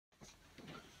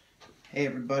Hey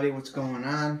everybody, what's going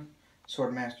on?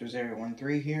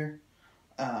 Swordmaster0813 here.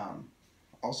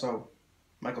 Also,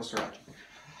 Michael Sriracha.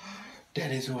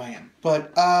 That is who I am.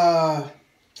 But,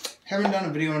 haven't done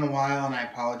a video in a while and I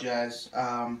apologize.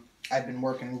 I've been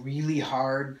working really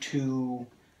hard to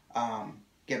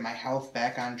get my health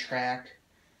back on track.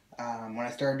 When I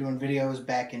started doing videos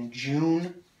back in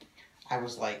June, I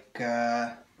was like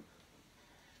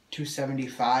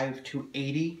 275,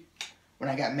 280. When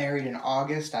I got married in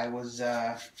August, I was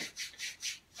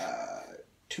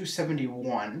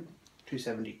 271,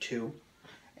 272,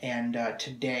 and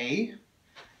today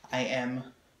I am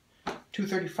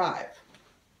 235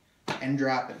 and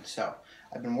dropping. So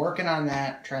I've been working on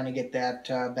that, trying to get that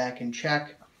back in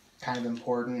check. Kind of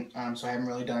important. So I haven't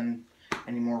really done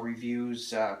any more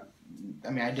reviews. I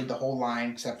mean, I did the whole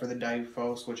line except for the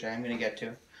Divos, which I am going to get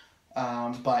to.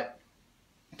 But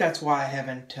that's why I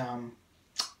haven't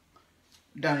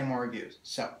done any more reviews.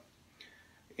 So,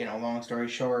 you know, long story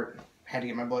short, had to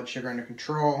get my blood sugar under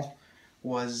control.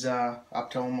 Was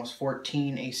up to almost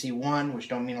 14 AC1, which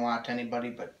don't mean a lot to anybody,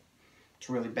 but it's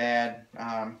really bad.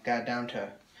 Got down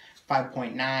to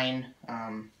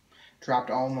 5.9. Dropped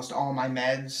almost all my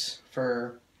meds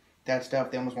for that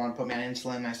stuff. They almost wanted to put me on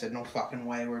insulin. I said, no fucking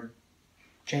way, we're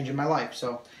changing my life.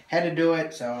 So, had to do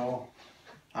it, so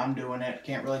I'm doing it.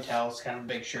 Can't really tell, it's kind of a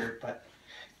big shirt, but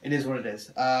it is what it is.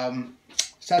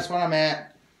 So that's what I'm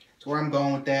at. That's where I'm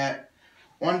going with that.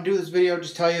 Want to do this video,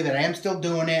 just tell you that I am still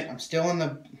doing it. I'm still in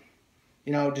the,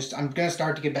 you know, I'm going to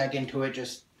start to get back into it.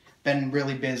 Just been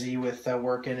really busy with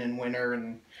working in winter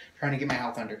and trying to get my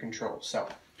health under control. So,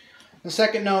 the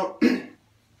second note,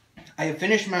 I have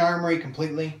finished my armory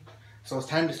completely. So it's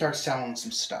time to start selling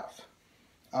some stuff.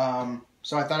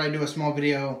 So I thought I'd do a small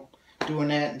video doing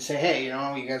that and say, hey, you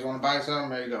know, you guys want to buy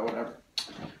something? There you go, whatever.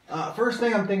 First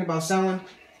thing I'm thinking about selling,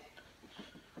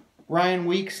 Ryan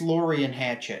Weeks Lorien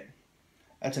hatchet.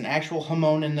 That's an actual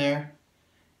hamon in there.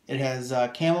 It has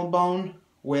camel bone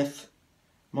with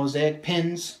mosaic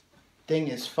pins. Thing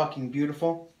is fucking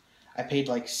beautiful. I paid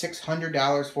like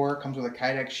 $600 for it. Comes with a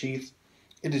Kydex sheath.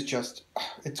 It is just,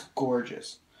 it's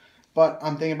gorgeous. But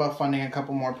I'm thinking about funding a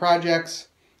couple more projects.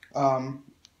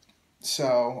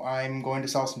 So I'm going to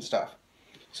sell some stuff.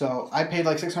 So I paid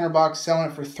like $600,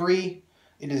 selling it for $3.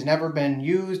 It has never been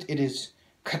used. It is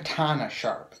katana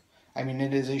sharp. I mean,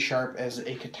 it is as sharp as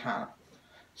a katana.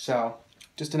 So,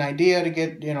 just an idea to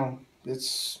get, you know,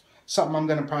 it's something I'm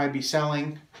going to probably be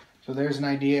selling. So there's an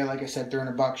idea. Like I said,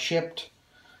 $300 shipped.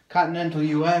 Continental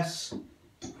US.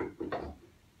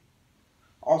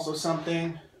 Also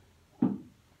something.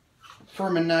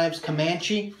 Furman Knives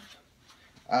Comanche.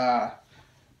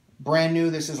 Brand new.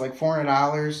 This is like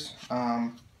 $400.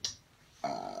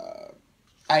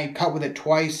 I cut with it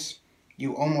twice.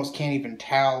 You almost can't even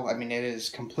tell. I mean, it is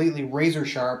completely razor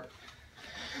sharp.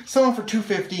 Selling for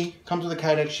 $250. Comes with a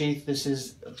Kydex sheath. This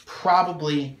is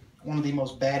probably one of the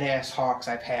most badass hawks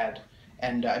I've had.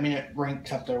 And, I mean, it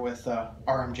ranks up there with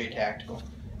RMJ Tactical.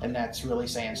 And that's really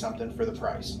saying something for the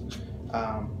price.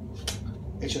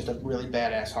 It's just a really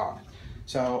badass hawk.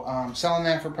 So, selling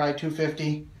that for probably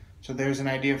 $250. So there's an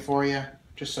idea for you,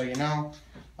 just so you know.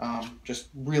 Just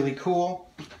really cool.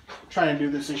 Trying to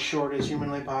do this as short as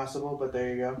humanly possible, but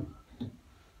there you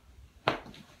go.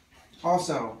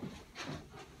 Also,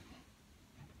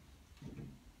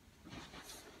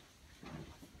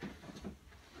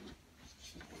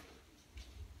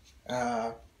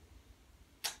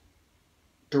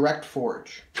 Direct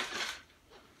Forge.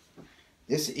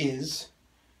 This is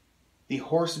the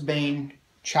Horsebane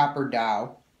Chopper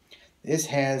Dowel. This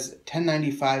has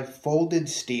 1095 folded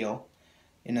steel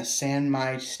in a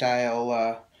Sanmai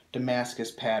style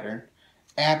Damascus pattern.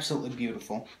 Absolutely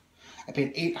beautiful. I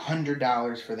paid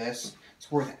 $800 for this.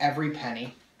 It's worth every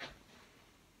penny.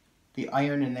 The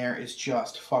iron in there is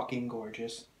just fucking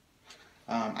gorgeous.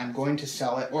 I'm going to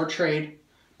sell it or trade.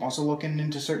 I'm also looking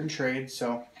into certain trades,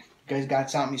 so if you guys got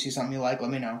something, you see something you like,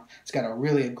 let me know. It's got a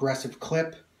really aggressive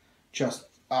clip. Just,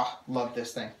 love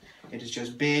this thing. It is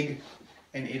just big,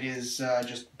 and it is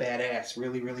just badass.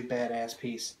 Really, really badass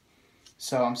piece.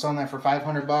 So I'm selling that for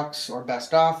 $500 or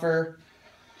best offer.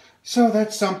 So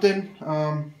that's something.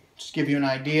 Just give you an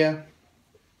idea.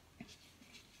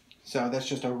 So that's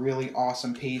just a really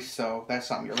awesome piece. So that's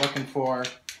something you're looking for.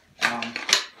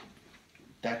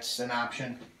 That's an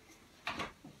option.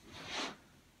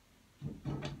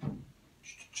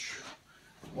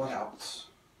 What else?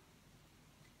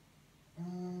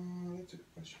 That's a good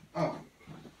question. Oh.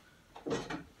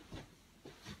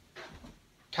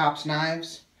 Tops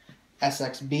Knives.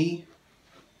 SXB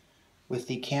with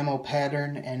the camo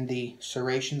pattern and the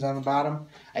serrations on the bottom.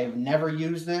 I have never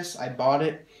used this. I bought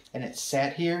it and it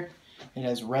sat here It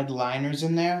has red liners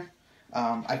in there.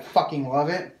 I fucking love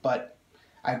it, but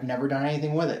I've never done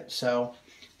anything with it. So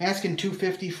I'm asking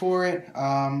 $250 for it.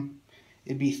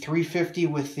 It'd be $350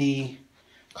 with the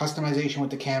customization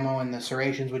with the camo and the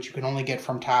serrations, which you can only get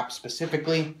from Top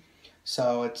specifically.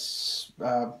 So it's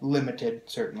limited,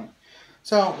 certainly.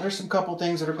 So there's some couple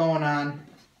things that are going on.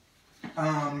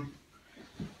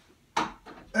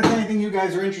 If anything you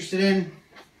guys are interested in,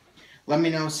 let me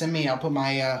know. Send me. I'll put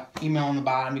my email on the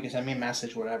bottom. You can send me a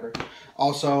message, whatever.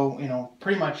 Also, you know,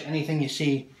 pretty much anything you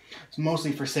see is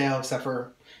mostly for sale, except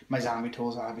for my zombie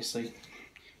tools, obviously.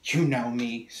 You know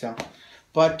me, so.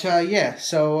 But yeah,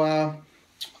 so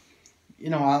you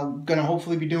know, I'm gonna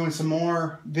hopefully be doing some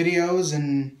more videos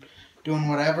and doing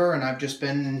whatever. And I've just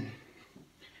been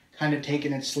kind of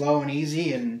taking it slow and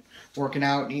easy and working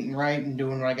out and eating right and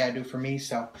doing what I gotta do for me.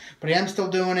 So, but I am still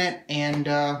doing it, and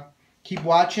keep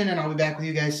watching, and I'll be back with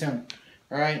you guys soon.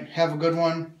 All right, have a good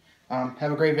one.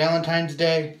 Have a great Valentine's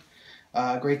Day,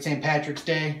 great St. Patrick's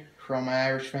Day for all my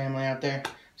Irish family out there.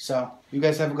 So, you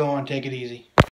guys have a good one. Take it easy.